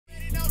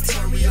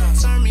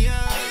turn me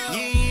up. You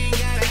ain't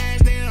gotta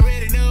ask, they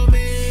already know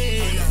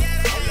me.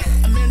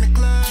 I'm in the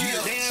club,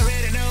 they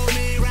already know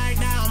me. Right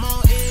now I'm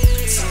on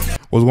it.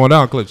 What's going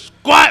on, Clutch?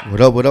 Squat!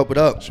 What up, what up, what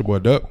up? It's your boy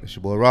Duck. It's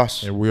your boy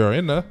Ross. And we are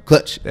in the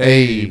Clutch.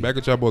 Hey, back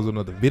at y'all boys with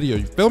another video.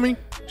 You feel me?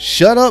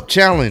 Shut Up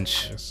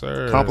Challenge. Yes,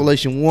 sir.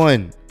 Compilation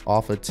 1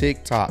 off of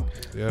TikTok.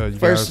 Yeah, you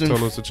guys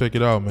told us to check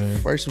it out, man.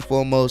 First and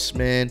foremost,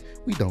 man,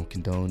 we don't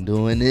condone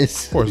doing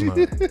this. Of course not.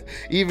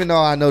 Even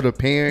though I know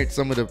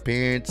some of the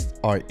parents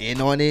are in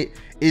on it,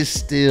 it's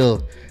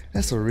still,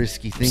 that's a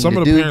risky thing Some to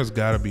of the do. parents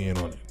gotta be in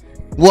on it.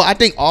 Well, I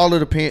think all of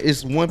the parents,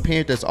 it's one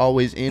parent that's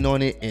always in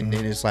on it, and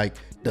then it's like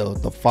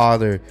the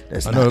father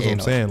that's I know not that's what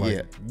in I'm on saying.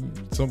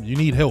 it. Like, you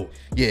need help.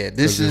 Yeah,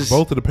 this is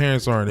both of the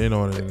parents aren't in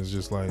on it, and it's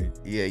just like,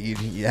 yeah,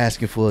 you're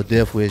asking for a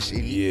death wish.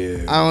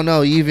 Yeah. I don't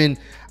know.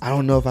 I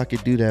don't know if I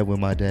could do that with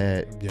my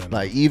dad. Yeah,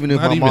 like even if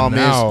not my even mom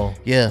now. is,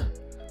 yeah,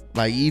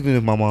 like even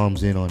if my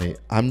mom's in on it,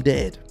 I'm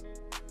dead.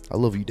 I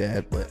love you,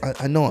 Dad, but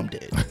I know I'm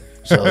dead.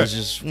 So it's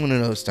just one of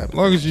those type. As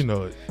long as you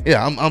know it.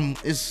 Yeah,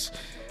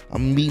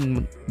 I'm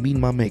meeting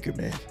my maker,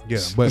 man. Yeah,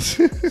 but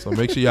so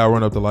make sure y'all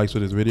run up the likes for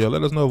this video.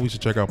 Let us know if we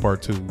should check out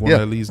part 2. We want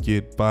to at least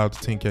get 5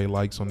 to 10K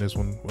likes on this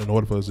one in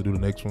order for us to do the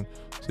next one.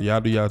 So y'all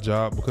do y'all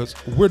job because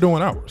we're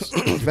doing ours.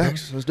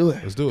 Facts. Let's do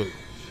it. Let's do it.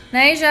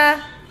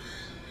 Naija.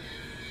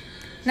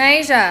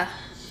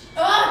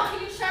 Oh,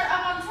 can you shut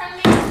up? I'm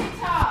trying to make a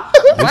TikTok.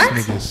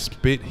 This nigga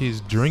spit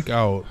his drink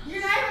out.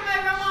 You're not even my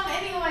real mom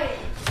anyway.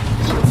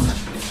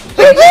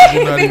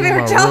 You're not even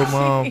my real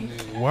mom.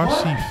 Why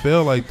she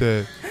fell like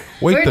that?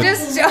 Wait, We're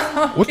just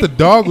joking. What the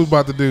dog was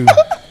about to do?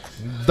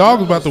 The dog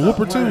was about to whoop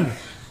her too.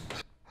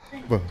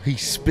 Bro, he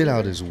spit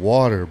out his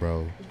water,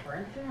 bro.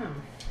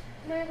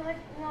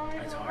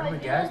 It's hard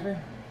with Jasmine.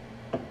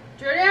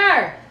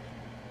 Junior!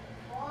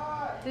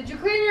 Did you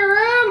clean your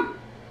room?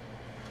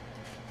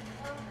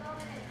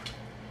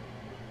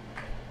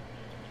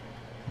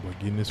 But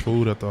getting this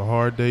food after a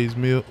hard day's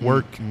meal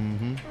work.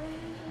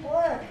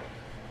 What?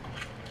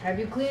 Have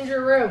you cleaned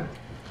your room?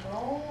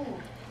 No.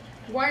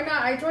 Why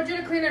not? I told you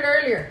to clean it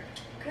earlier.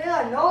 Okay,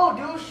 I know,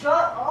 dude. Shut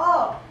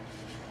up.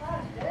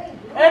 God dang,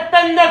 dude.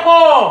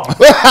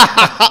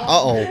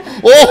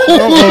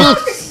 Uh-oh.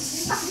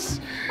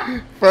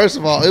 First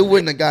of all, it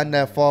wouldn't have gotten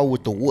that far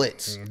with the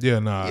what's. Yeah,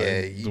 nah.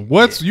 Yeah, The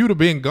what's you'd have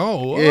been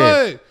gone.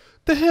 Yeah. What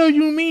the hell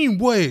you mean,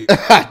 wait?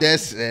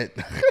 That's it.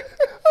 You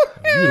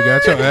would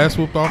have got your ass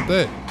whooped off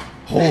that.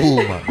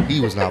 Oh my, he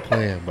was not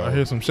playing, I bro.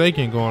 hear some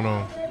shaking going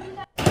on.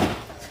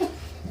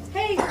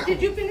 Hey,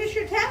 did you finish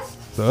your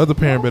test? The other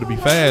parent better be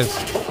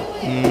fast.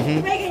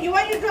 Megan, you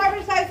want your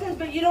driver's license,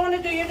 but you don't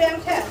want to do your damn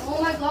test.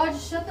 Oh my god,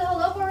 just shut the hell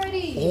up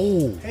already.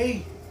 Oh.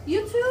 Hey,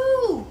 You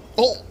too.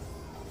 Oh.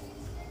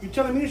 you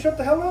telling me to shut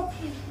the hell up?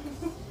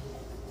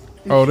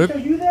 Oh, Did that. she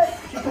tell you that?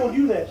 She told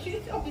you that. She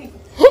told me.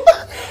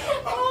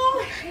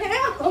 Oh,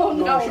 hell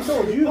no. She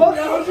told you. Oh,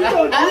 no, she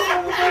told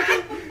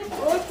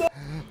you.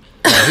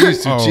 He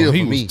was too chill he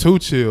for me. was too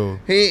chill.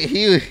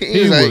 He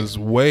was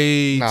like,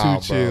 way nah,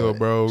 too chill,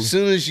 bro. As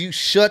soon as you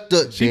shut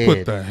the She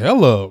put the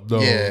hell up, though.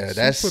 Yeah, she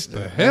that's- put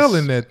the hell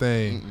in that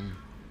thing.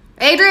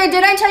 Adrian,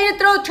 did I tell you to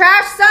throw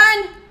trash,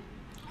 son?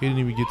 He didn't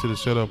even get to the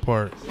shut up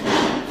part.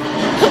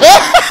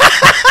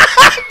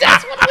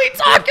 That's what we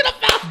talking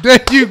about. There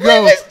you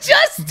go. It's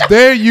just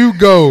There you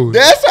go.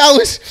 that's how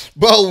it's,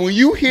 bro. When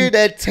you hear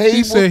that table,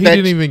 He said he that-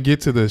 didn't even get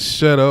to the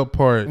shut up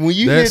part. When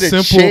you that hear the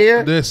simple,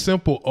 chair- that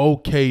simple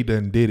okay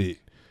done did it.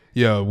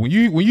 Yeah, when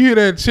you hear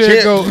that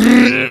chair go,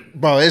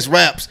 bro, it's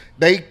raps.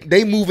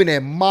 They moving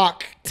at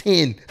Mach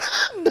 10.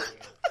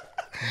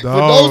 For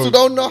dog. those who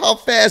don't know how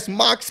fast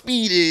Mach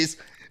speed is,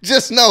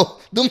 just know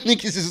them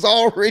niggas is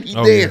already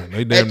Oh, there yeah,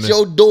 they damn at near-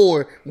 your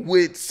door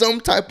with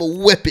some type of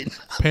weapon.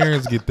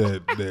 Parents get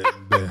that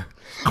Bro,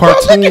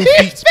 cartoon look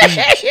at his feet.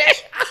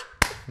 face.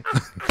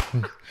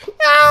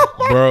 Oh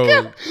my Bro.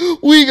 God.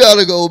 We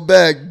gotta go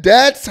back.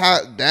 That's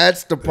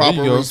the proper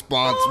you go.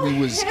 response we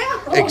was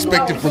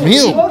expecting from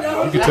him.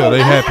 You can tell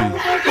they happy.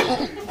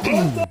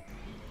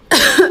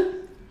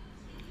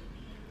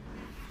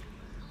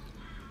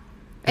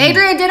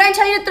 Adrian, did I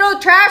tell you to throw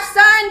trash,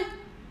 son?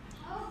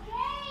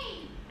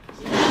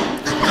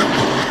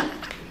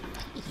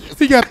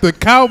 He got the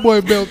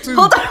cowboy belt too.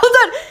 Hold on.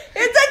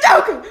 It's a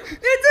joke.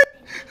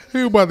 He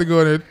was about to go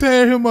in there and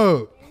tear him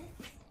up.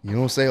 You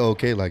don't say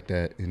okay like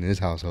that in this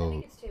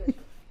household.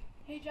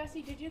 Hey,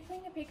 Jesse, did you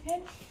clean the pig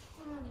pen?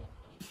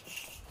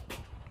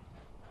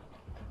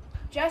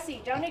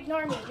 Jesse, don't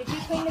ignore me. Did you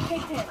clean the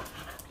pig pen?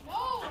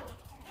 No, I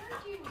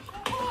heard you.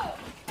 Shut up.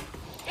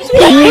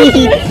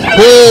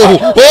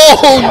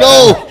 Oh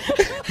no!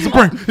 It's a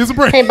prank. It's a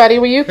prank. Hey, buddy,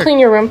 will you clean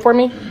your room for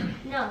me?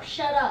 No,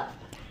 shut up.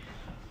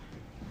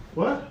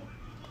 What?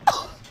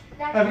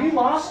 Have you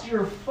lost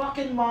your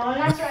fucking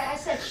mind? That's right, I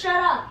said shut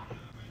up.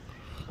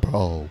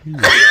 Bro.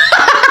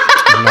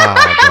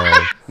 Nah,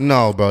 bro.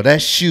 No, bro.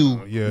 That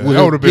shoe Yeah,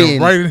 that would have been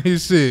right in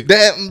his shit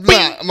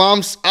That,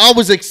 Moms, I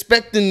was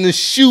expecting the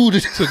shoe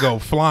to go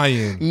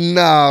flying.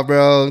 Nah,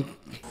 bro.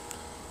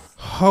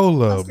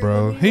 Hold up,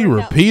 bro. He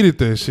repeated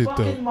that shit though.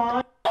 Fucking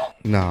mind.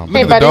 Nah, Hey,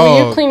 man. the buddy, will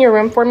dog. you clean your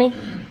room for me?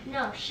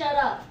 No, shut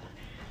up.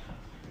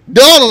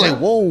 Dog was like,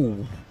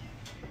 whoa.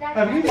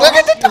 Have you Look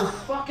at lost the your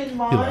fucking He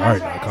mind? like, all right,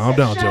 now, calm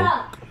down, Shut Joe.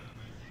 up.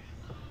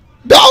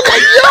 Dog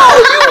like, yo,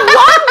 you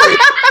wildin'.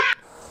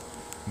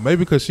 Maybe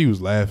because she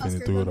was laughing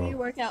and threw it off.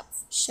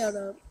 Workouts. Shut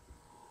up.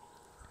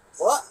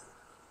 What?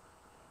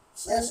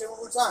 Say it one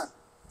more time.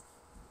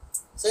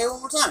 Say it one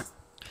more time.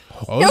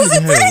 Oh, you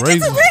can have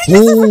raisins.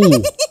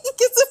 Ooh.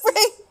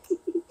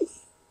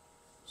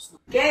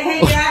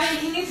 Hey, Gavin,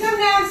 can you come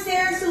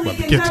downstairs so we About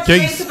to can get the touch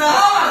case. base about...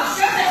 Oh,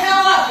 shut the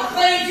hell up! We're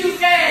playing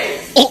 2K!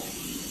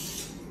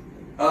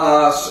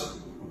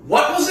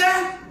 What was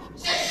that?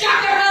 Just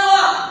shut the hell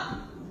up!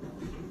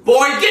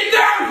 Boy, get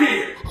down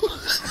here!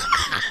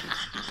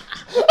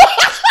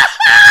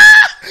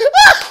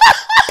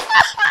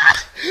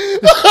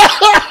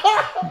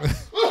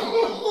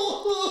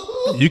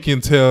 You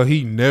can tell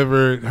he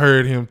never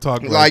heard him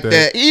talk Like like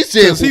that. He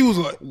said, 'Cause he was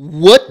like,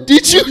 what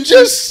did you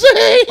just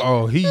say?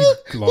 oh, he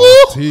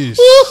lost his shit.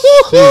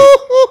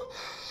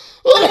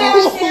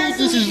 Oh,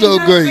 this is so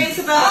great. Base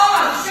about...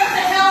 Oh, shut the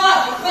hell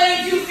up! We're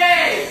playing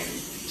 2K!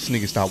 This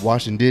nigga stopped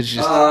washing dishes.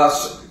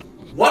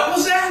 What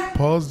was that?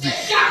 Pause the.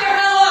 Shut the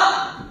hell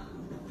up!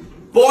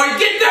 Boy,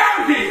 get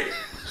down here!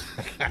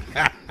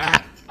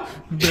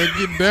 Get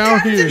down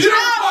here. You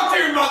don't talk to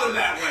your mother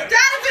that way!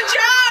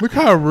 Look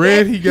how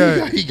red he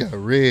got. He got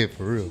red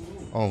for real.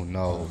 Oh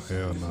no.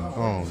 Hell no.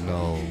 Oh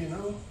no.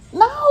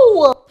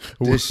 No.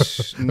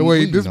 This,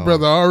 Wait, we this know.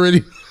 brother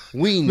already.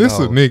 We know. This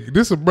a nigga.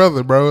 This a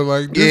brother, bro.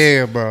 Like this.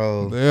 Yeah,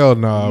 bro. Hell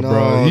nah,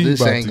 bro. He this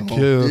about ain't to gonna,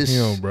 kill this,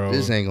 him, bro.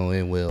 This ain't gonna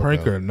end well,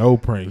 Prank bro. or no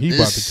prank. He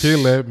about to This-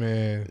 kill that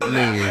man.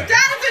 Nigga.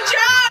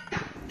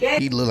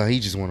 He look like he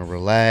just want to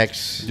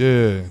relax.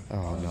 Yeah.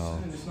 Oh no.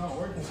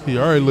 He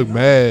already look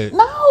mad.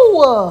 No.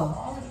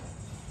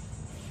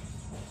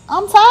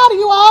 I'm tired of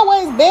you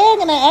always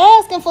begging and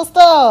asking for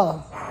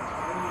stuff.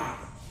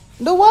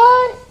 The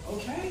what?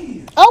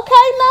 Okay,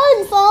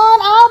 nothing, son.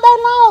 All day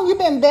long, you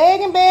been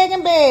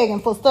begging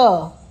for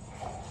stuff.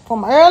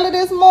 From early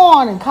this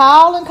morning,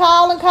 calling. Mama.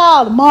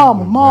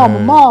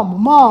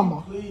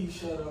 Please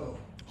shut up.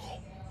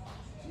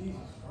 Jesus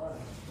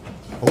Christ.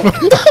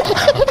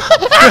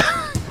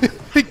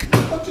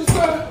 What you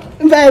say?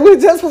 Babe, we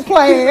just was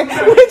playing.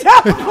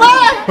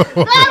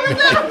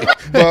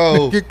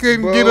 Bro, He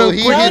couldn't bro, get up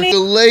he quick. hit the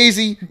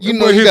lazy. You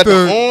know, boy he hit got the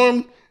the-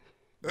 arm.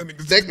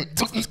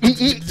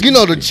 You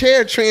know, the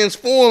chair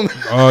transformed.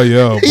 Oh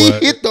yeah, He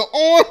but hit the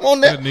arm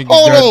on that. That nigga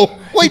Hold got- on.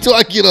 Wait till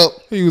I get up.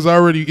 he was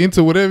already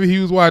into whatever he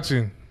was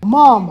watching.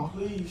 Mama.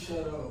 Please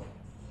shut up.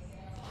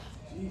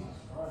 Jesus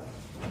Christ.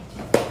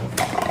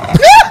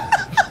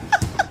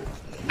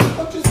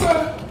 What you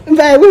say?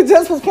 Babe, we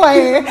just was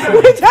playing.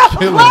 Yo,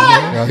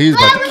 he's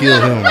about to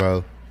kill him,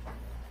 bro.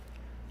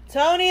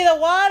 Tony, the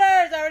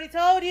waters! I already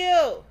told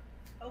you!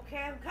 Okay,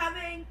 I'm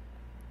coming.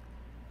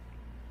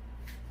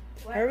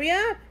 Hurry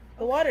up!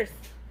 The waters.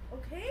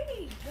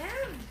 Okay,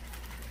 damn.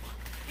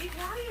 Be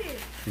quiet.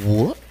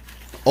 What?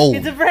 Oh,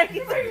 It's a break.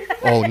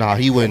 oh, nah,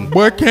 he wouldn't.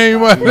 What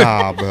came out?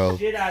 Nah, bro.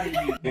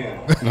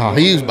 Nah,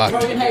 he was about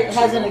to.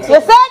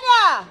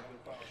 Yesenia!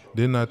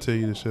 Didn't I tell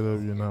you to shut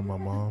up? You're not my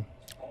mom.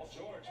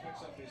 George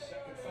picks up his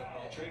second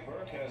foul. Trey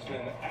Burke has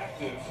been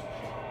active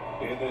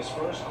in this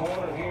first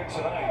quarter here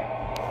tonight.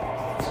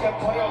 He's got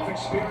playoff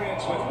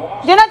experience with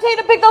Washington. Didn't I tell you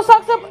to pick those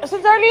socks up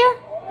since earlier?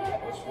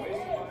 Was way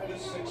by the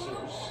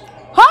Sixers.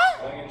 Huh?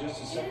 Playing in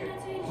just a second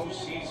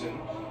postseason.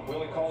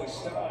 Willie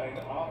Cauley-Stein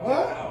opted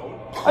out.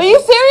 Are you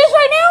serious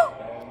right now?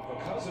 And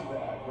because of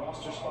that,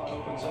 roster spot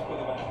opens up with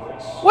the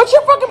Mavericks. What's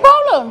your fucking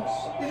problem?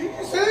 Did you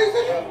say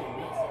anything?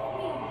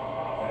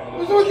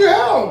 What's with your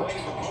house?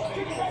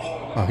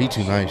 Oh, he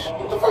too nice.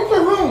 What the fuck's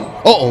your room?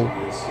 Uh-oh.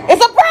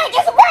 It's a prank!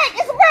 It's a prank!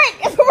 It's a prank!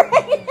 It's a prank!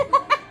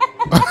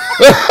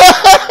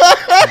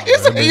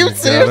 Are you Got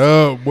serious?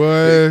 up,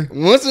 boy.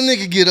 Once a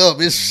nigga get up,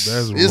 it's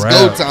That's go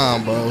rap.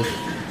 time, bro.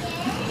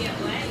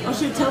 Oh,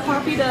 should tell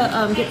Poppy to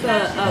get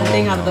the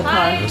thing out of the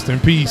car. Rest in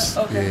peace.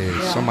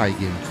 Yeah, somebody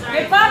getting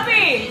Hey,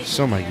 Poppy!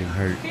 somebody getting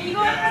hurt. Can you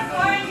go in the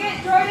car and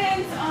get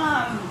Jordan's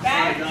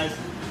bag?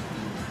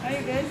 Are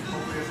you good?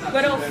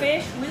 Good old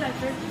fish? We like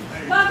fish.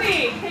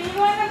 Poppy, can you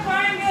go in the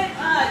car and get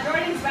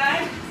Jordan's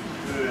bag?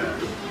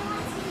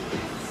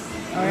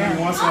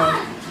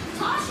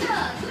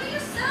 Tasha, do it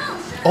yourself.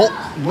 Shut Oh,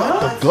 up.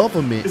 not the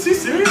government. Is he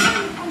serious?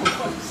 I'm gonna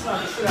fucking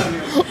slap the shit out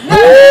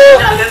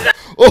of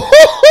you.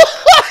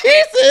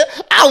 He said,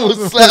 I will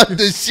slap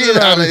the shit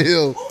out of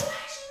him.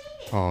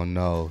 Oh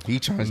no, he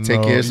trying to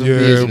take care of some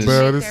business.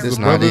 bro. This That's is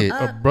a not brother, it.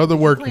 a brother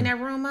Clean working. that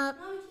room up.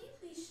 Mom, can you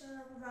please shut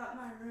up about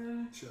my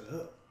room? Shut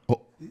up.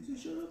 Oh. Did you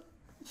shut up?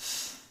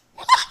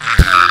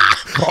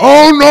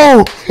 Oh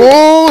no!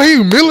 Oh,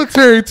 he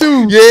military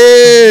too.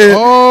 Yeah.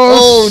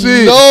 Oh,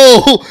 shit.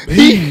 No.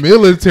 He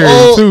military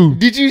Oh, too.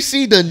 did you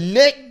see the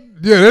neck?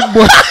 Yeah, that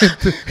boy.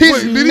 His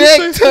Wait, did he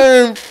neck say-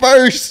 turned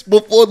first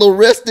before the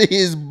rest of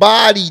his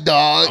body,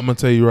 dog. I'm gonna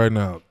tell you right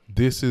now.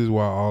 This is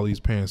why all these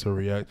parents are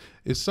react.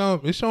 It's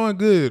showing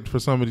good for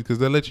somebody because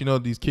they let you know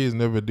these kids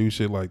never do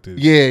shit like this.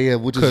 Yeah,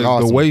 which is Because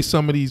awesome. the way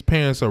some of these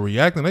parents are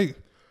reacting,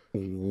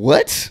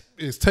 What?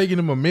 It's taking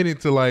him a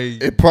minute to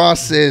like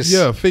process.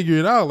 Yeah, figure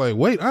it out. Like,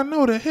 wait, I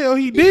know the hell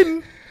he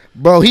didn't.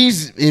 Bro,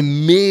 he's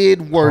in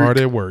mid work. Hard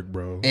at work,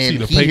 bro. And see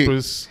the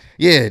papers.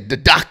 Yeah, the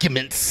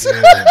documents.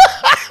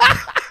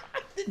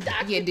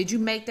 Yeah, did you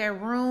make that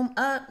room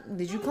up?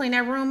 Did you clean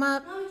that room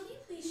up? Mom, can you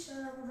please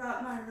shut up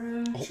about my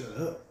room? Oh. Shut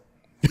up.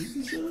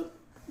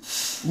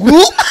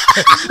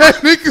 That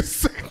nigga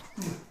said.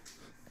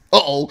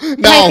 Uh-oh.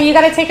 Mikey, you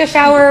gotta take a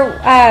shower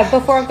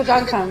before Uncle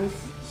John comes.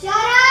 Shut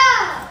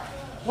up!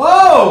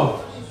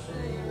 Whoa!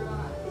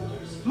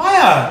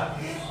 Maya!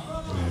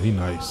 Yeah, he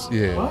nice.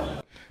 Yeah.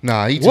 What?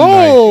 Nah, he too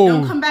Don't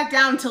nice. come back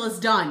down until it's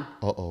done.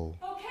 Uh-oh.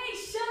 Okay,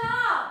 shut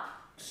up.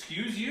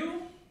 Excuse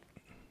you?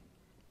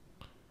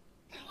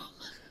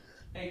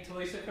 Hey,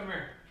 Talisa, come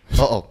here.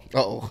 Uh-oh.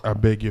 Uh-oh. I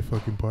beg your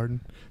fucking pardon.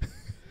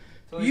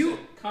 Talisa,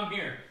 come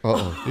here.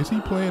 Uh-oh. Is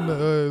he playing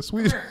the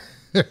Switch?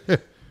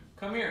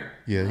 Come here.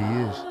 Yeah,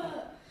 he is.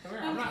 Come here.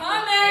 I'm We're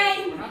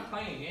coming. not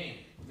playing a game.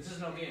 This is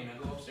no game. Now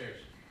go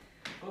upstairs.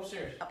 Go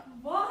upstairs.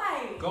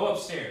 Why? Go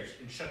upstairs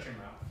and shut your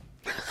mouth.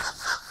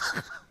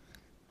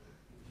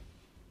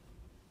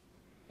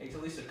 Hey,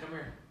 Talisa, come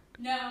here.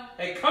 No.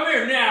 Hey, come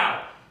here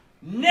now.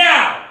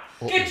 Now.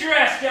 Get your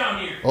ass down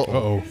here.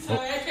 Uh-oh.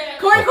 Sorry, I can't.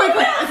 Quick.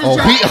 It's a Oh,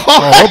 drop.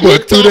 That boy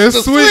threw that Are you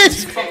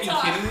switch. fucking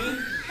kidding me?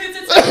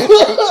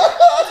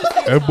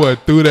 That boy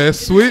threw that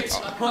switch.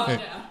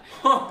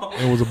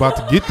 And was about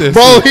to get that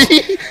Bro,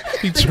 switch.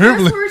 He The first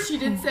trembling. word she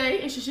did say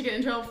is she should get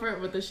in trouble for it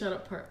with the shut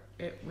up part.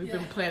 We've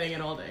been planning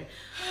it all day.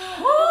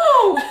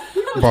 Woo!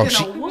 Bro,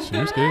 She was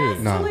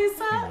scared. Nah.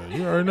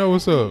 You already know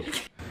what's up.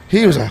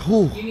 He was like,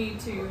 who? You need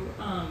to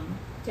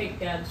take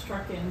Dad's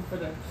truck in for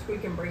the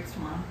squeaking brakes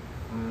tomorrow.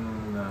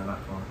 No, not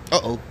fun.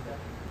 Uh-oh.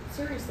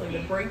 Seriously,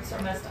 the brakes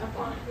are messed up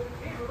on it.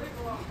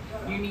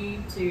 You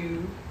need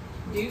to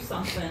do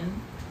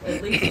something.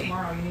 At least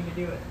tomorrow you need to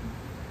do it.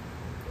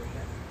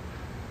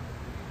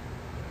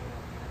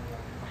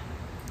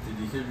 Did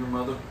you hear your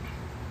mother?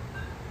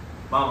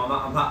 Mom,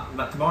 I'm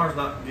not, tomorrow's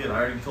not good. I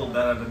already told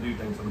Dad I had to do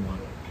things in the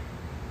morning.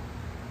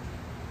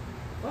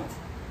 What?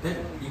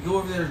 Then you go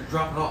over there and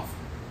drop it off.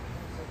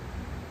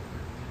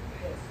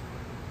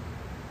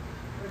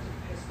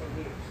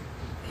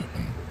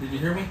 Did you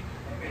hear me?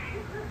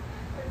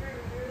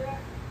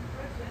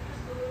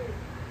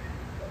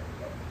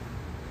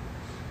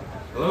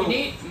 Hello?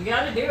 You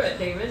gotta do it,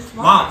 David.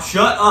 Tomorrow. Mom,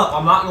 shut up.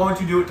 I'm not going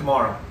to do it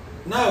tomorrow.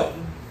 No.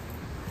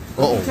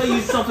 Let me tell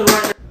you something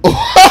right now.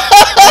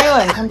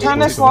 Raylan, come turn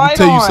this Let me light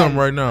tell you on. something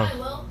right now.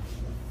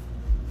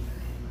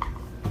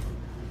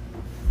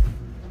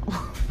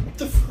 What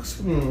the fuck's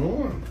going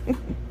on?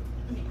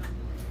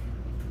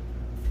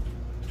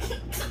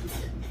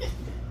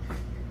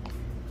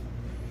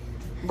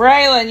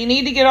 Braylon, you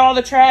need to get all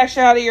the trash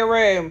out of your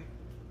room.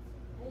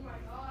 Oh my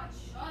god,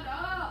 shut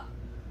up!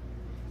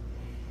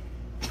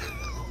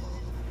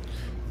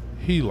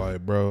 He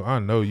like, bro, I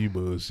know you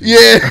bullshit.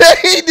 Yeah,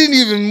 he didn't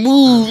even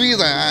move. He's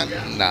like,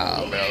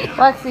 nah, bro.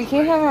 Lexi, can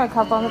you hand me a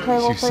cup on the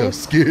table, She's please? so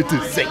scared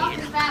to say Get off it.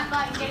 this fat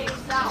butt and get it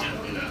yourself.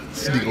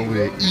 Sneak over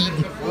there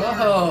eating.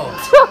 Whoa.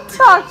 Don't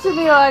talk to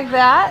me like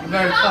that. You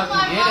better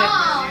fucking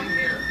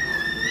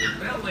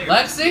get it.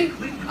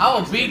 Lexi, I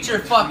will beat your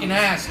fucking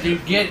ass,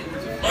 dude. Get it.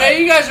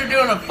 Man, you guys are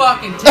doing a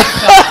fucking TikTok.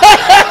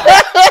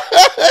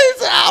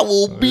 I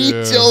will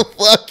beat your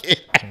fucking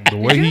ass. The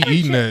way he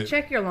eating that.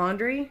 Check your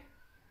laundry.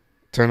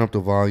 Turn up the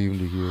volume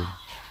to hear.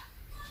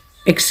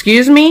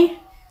 Excuse me?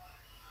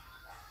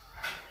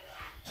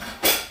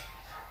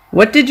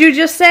 What did you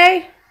just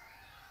say?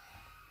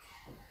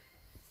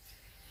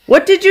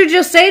 What did you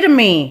just say to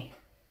me?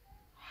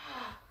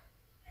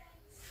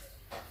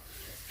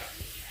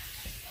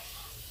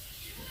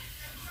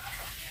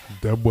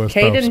 That boy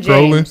stopped Caden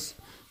scrolling. James.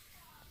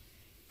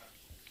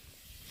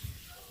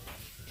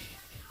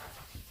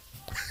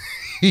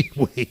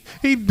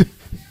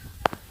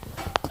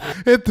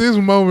 At this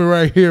moment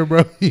right here,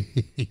 bro, he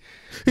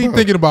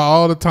thinking about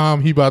all the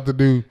time he about to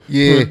do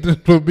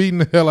for beating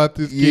the hell out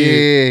this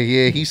kid.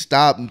 Yeah, he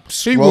stopped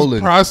scrolling. He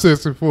was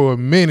processing for a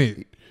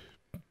minute.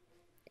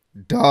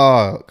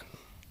 Dog.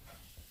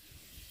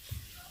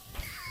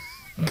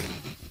 What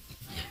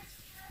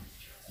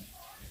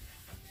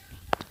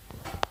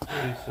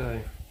did he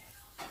say?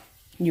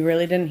 You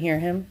really didn't hear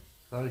him?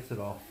 I thought he said,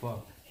 oh,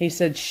 fuck. He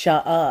said,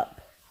 shut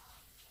up.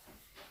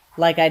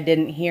 Like I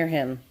didn't hear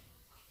him.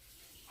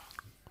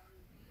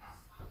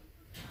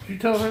 Did you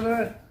tell her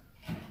that?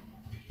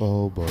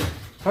 Oh, boy.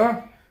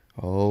 Huh?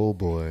 Oh,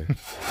 boy.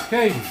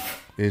 Katie.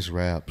 It's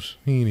raps.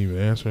 He ain't even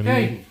answering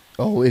Katie. me.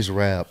 Oh, it's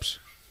raps.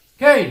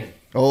 Katie.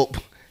 Oh,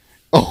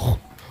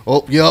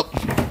 yep.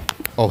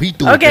 Oh, he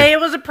threw Okay, it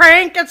was a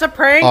prank. It's a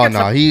prank. Oh, it's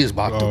no, a... he is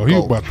about to go.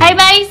 Hey,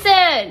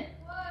 Mason!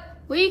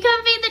 Will you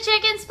come feed the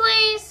chickens,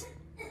 please?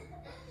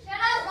 Shut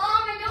up,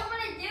 Mom. I don't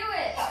want to do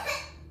it.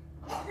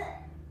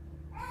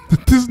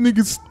 Did this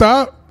nigga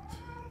stop?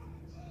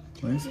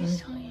 Mason? Just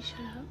tell you shut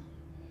up.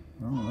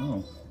 I don't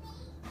know.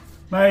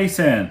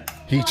 Mason.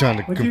 He trying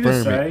to What'd you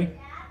just confirm say? it.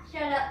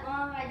 Shut up,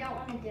 Mom. I don't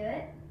want to do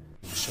it.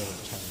 Shut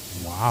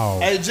up. Wow.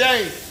 Hey,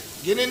 Jay,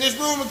 get in this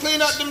room and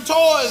clean up them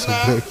toys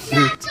now.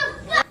 Shut the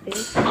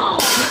Oh,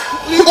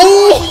 we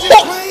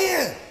just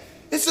playing.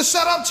 It's a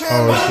shut up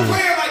channel. Oh, Don't shit.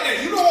 play it like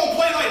that. You don't want to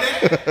play like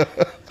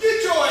that.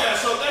 Get your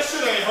ass up. That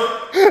shit ain't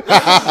hurt.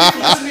 That's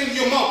just listening to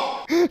your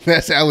mouth.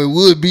 That's how it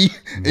would be.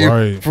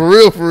 Right. For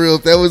real,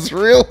 if that was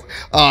real.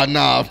 Oh,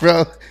 nah,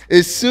 bro.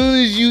 As soon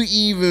as you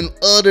even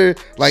utter,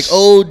 like,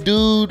 oh,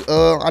 dude,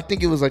 I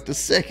think it was like the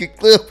second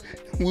clip.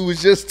 We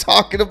was just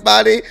talking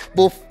about it.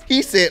 But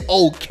he said,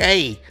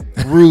 okay,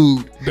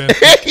 rude.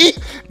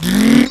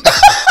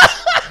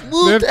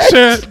 That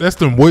chair, that's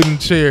them wooden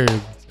chairs.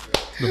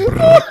 He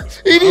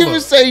didn't even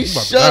say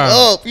shut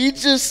up. He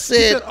just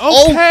said,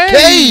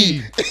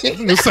 okay.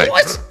 It's like,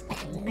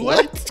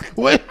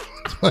 what?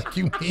 Like,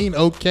 you mean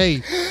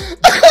okay?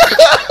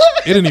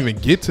 It didn't even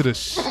get to the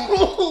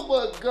Oh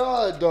my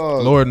God,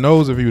 dog. Lord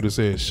knows if he would have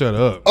said shut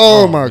up.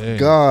 Oh my man.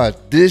 God.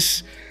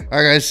 This,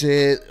 like I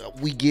said,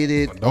 we get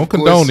it. Don't Of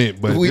course, condone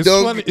it, but we it's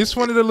don't. funny. It's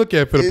funny to look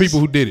at for the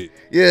people who did it.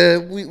 Yeah,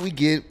 we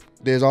get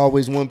there's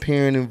always one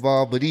parent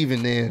involved, but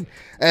even then,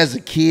 as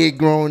a kid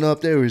growing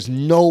up, there is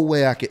no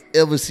way I could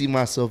ever see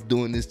myself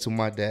doing this to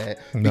my dad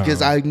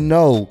because I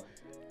know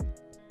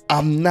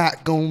I'm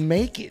not gonna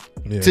make it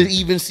to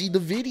even see the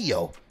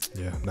video.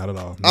 Yeah, not at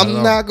all.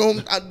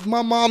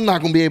 My mom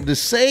not gonna be able to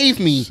save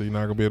me. So you're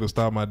not gonna be able to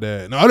stop my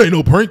dad. No, it ain't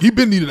no prank. He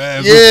been needed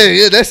ass.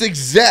 Yeah, that's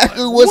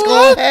exactly what's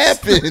gonna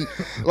happen.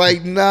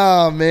 Like,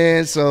 nah,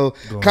 man. So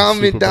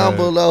comment down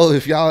below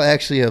if y'all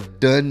actually have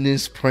done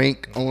this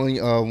prank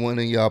on one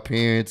of y'all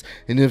parents,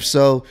 and if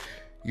so,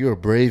 you're a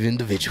brave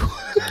individual.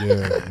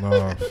 Yeah,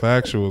 nah,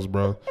 factuals,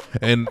 bro.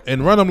 And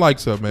run them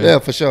likes up, man. Yeah,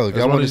 for sure. If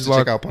y'all want us to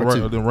check out part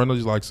 2. Then run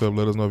those likes up.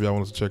 Let us know if y'all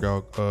want us to check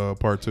out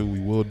part 2. We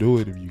will do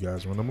it if you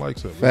guys run them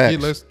likes up.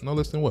 Facts. No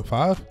less than what,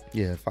 5?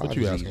 Yeah, 5. What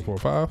you asking easy. for?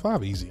 5?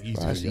 5 easy.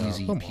 Five's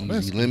easy Come on, peasy,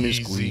 that's lemon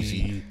easy.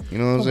 squeezy. You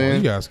know what I'm Come saying?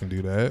 on, you guys can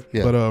do that.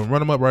 Yeah. But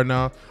run them up right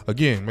now.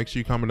 Again, make sure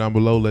you comment down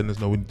below letting us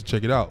know we need to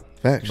check it out.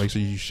 Facts. Make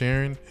sure you're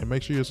sharing and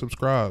make sure you're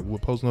subscribed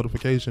with post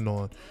notification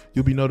on.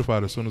 You'll be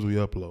notified as soon as we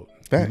upload.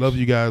 Facts. We love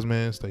you guys,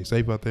 man. Stay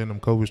safe out there in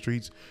them COVID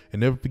streets. And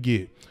never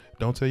forget,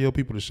 don't tell your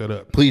people to shut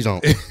up. Please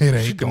don't. It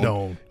ain't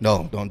condoned.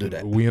 No, don't do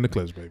that. We in the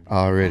clutch, baby.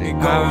 Already.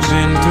 I've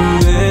been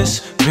through this,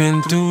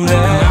 been through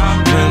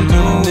that,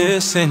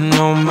 reminiscing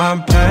on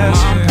my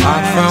past.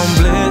 I found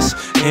bliss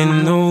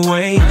in the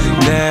way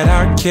that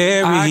I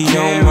carry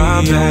on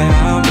my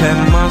back.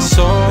 Let my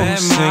soul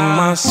sing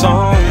my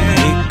song.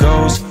 It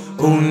goes,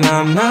 ooh,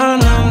 na, na,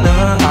 na,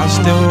 na. I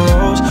still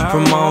rose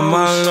from all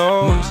my lows.